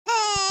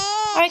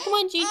Alright, come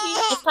on, Gigi.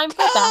 It's time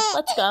for a bath.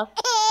 Let's go.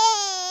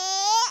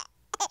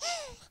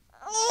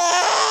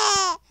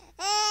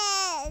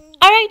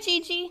 Alright,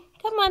 Gigi.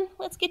 Come on.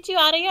 Let's get you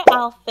out of your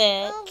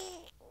outfit.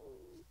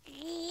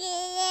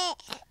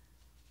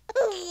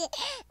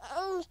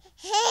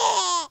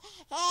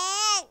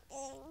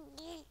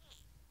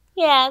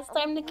 Yeah, it's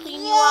time to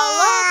clean you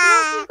all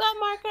up. Look, you got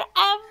marker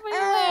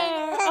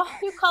everywhere. Oh,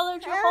 you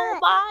colored your whole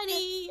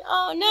body.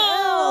 Oh,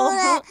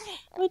 no.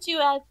 But you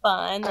had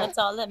fun. That's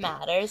all that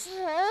matters.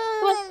 Come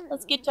on,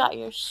 let's get you out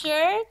your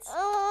shirt.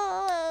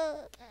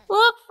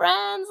 Look,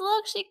 friends,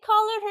 look, she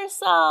colored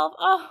herself.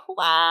 Oh,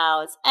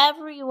 wow, it's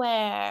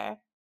everywhere.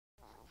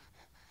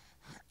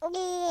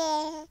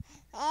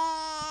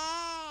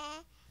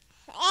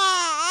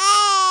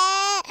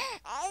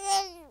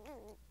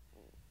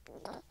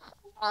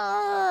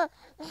 All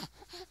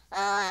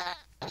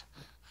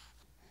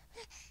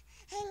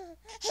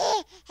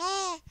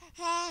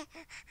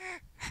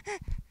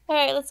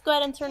right, let's go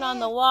ahead and turn on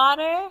the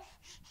water.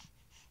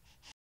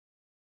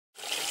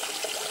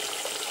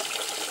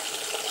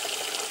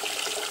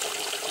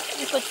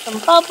 We put some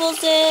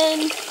bubbles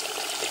in.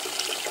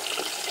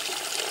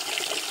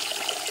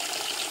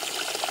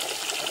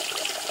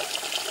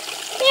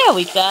 There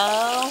we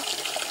go.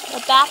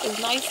 The bath is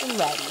nice and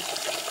ready.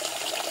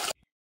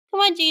 Come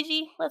on,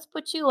 Gigi, let's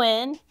put you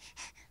in.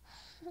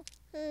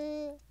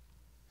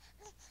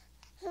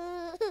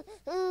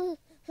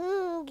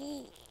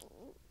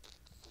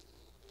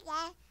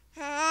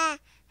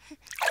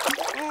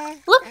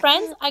 Look,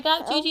 friends, I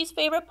got Gigi's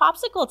favorite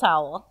popsicle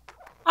towel.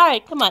 All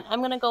right, come on,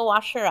 I'm gonna go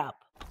wash her up.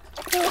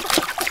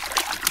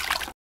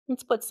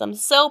 Let's put some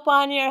soap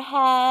on your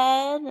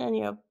head and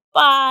your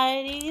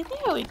body.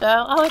 There we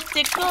go. Oh, it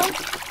tickles.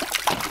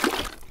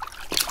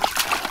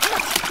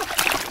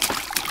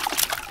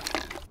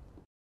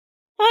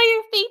 Oh,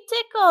 your feet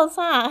tickles,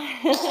 huh?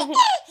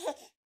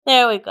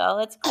 There we go.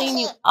 Let's clean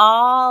you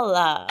all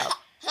up.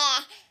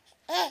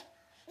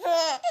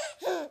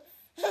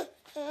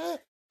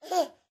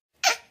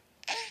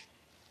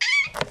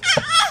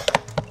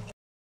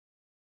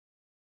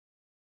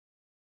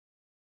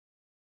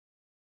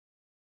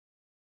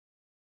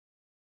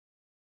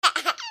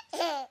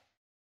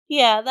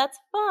 Yeah, that's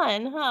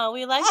fun, huh?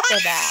 We like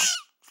the bath.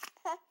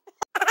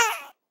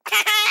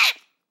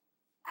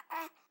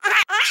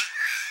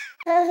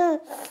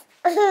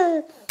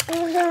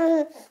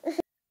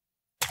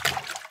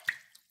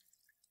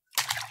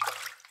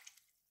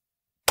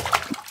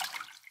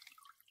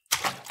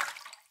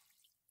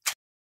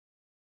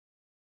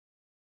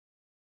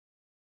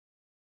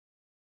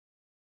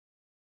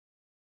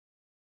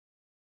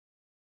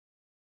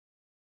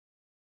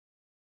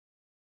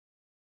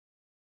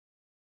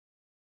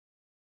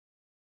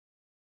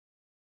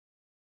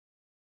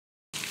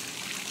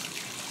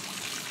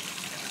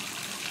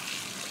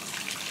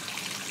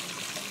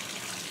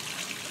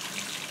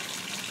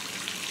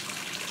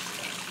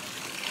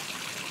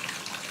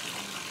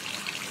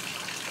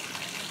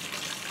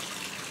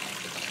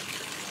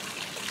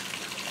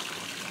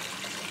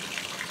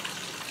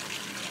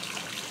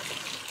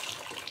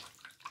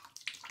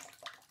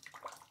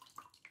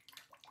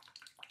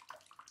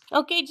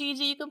 Okay,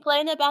 Gigi, you can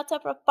play in the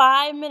bathtub for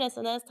 5 minutes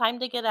and then it's time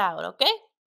to get out, okay?